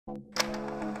We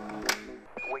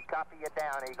copy you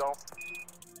down, Eagle.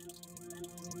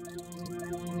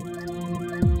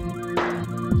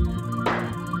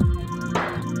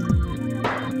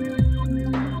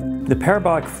 The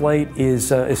parabolic flight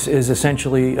is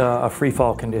essentially a free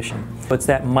fall condition. It's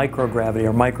that microgravity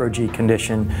or micro-G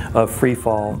condition of free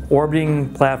fall.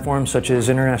 Orbiting platforms such as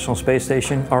International Space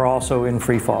Station are also in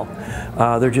free fall.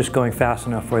 They're just going fast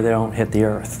enough where they don't hit the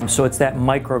Earth. So it's that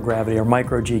microgravity or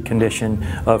micro-G condition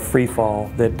of free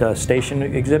fall that station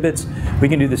exhibits. We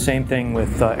can do the same thing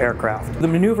with aircraft. The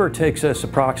maneuver takes us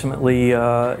approximately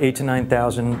 8,000 to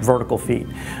 9,000 vertical feet.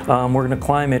 We're going to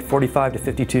climb at 45 to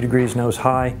 52 degrees nose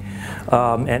high.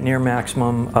 At near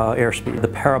maximum airspeed. The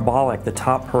parabolic, the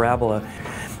top parabola,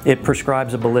 it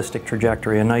prescribes a ballistic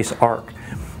trajectory, a nice arc.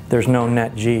 There's no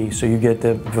net G, so you get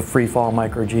the free fall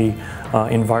micro G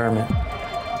environment.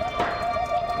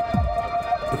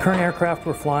 The current aircraft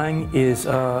we're flying is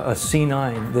a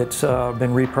C9 that's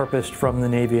been repurposed from the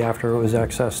Navy after it was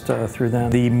accessed through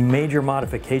them. The major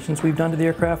modifications we've done to the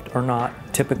aircraft are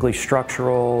not typically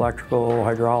structural, electrical,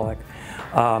 hydraulic.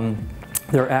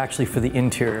 They're actually for the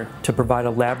interior, to provide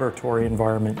a laboratory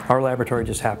environment. Our laboratory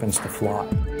just happens to fly.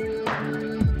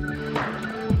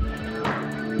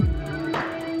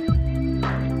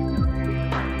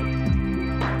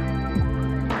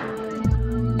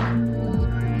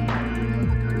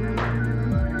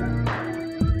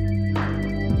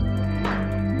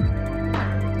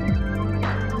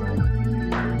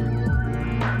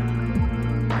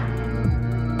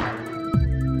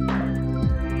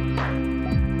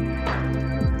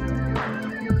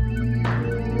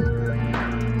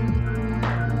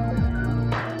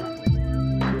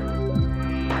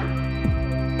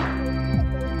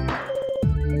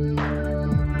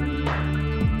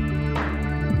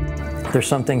 There's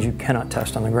some things you cannot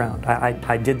test on the ground.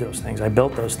 I did those things, I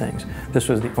built those things. This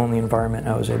was the only environment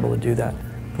I was able to do that.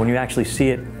 When you actually see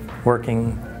it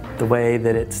working the way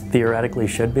that it theoretically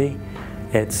should be,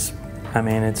 it's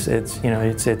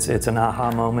an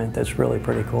aha moment that's really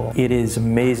pretty cool. It is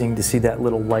amazing to see that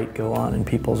little light go on in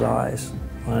people's eyes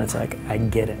when it's like, I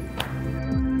get it.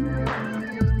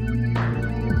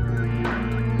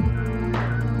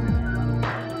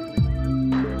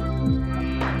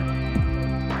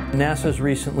 NASA's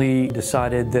recently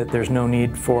decided that there's no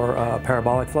need for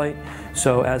parabolic flight,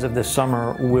 so as of this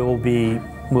summer we'll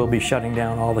be shutting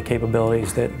down all the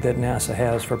capabilities that NASA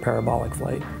has for parabolic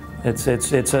flight. It's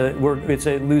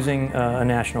losing a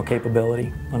national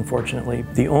capability, unfortunately.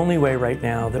 The only way right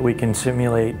now that we can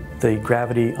simulate the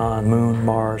gravity on Moon,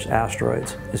 Mars,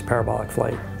 asteroids is parabolic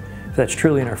flight. If that's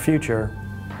truly in our future,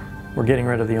 we're getting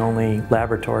rid of the only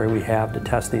laboratory we have to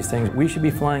test these things. We should be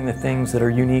flying the things that are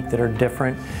unique, that are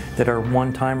different, that are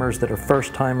one-timers, that are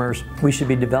first-timers. We should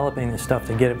be developing this stuff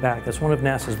to get it back. That's one of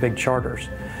NASA's big charters,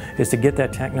 is to get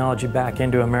that technology back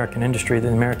into American industry that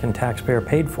the American taxpayer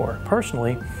paid for.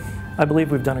 Personally, I believe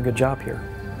we've done a good job here.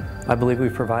 I believe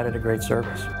we've provided a great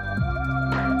service.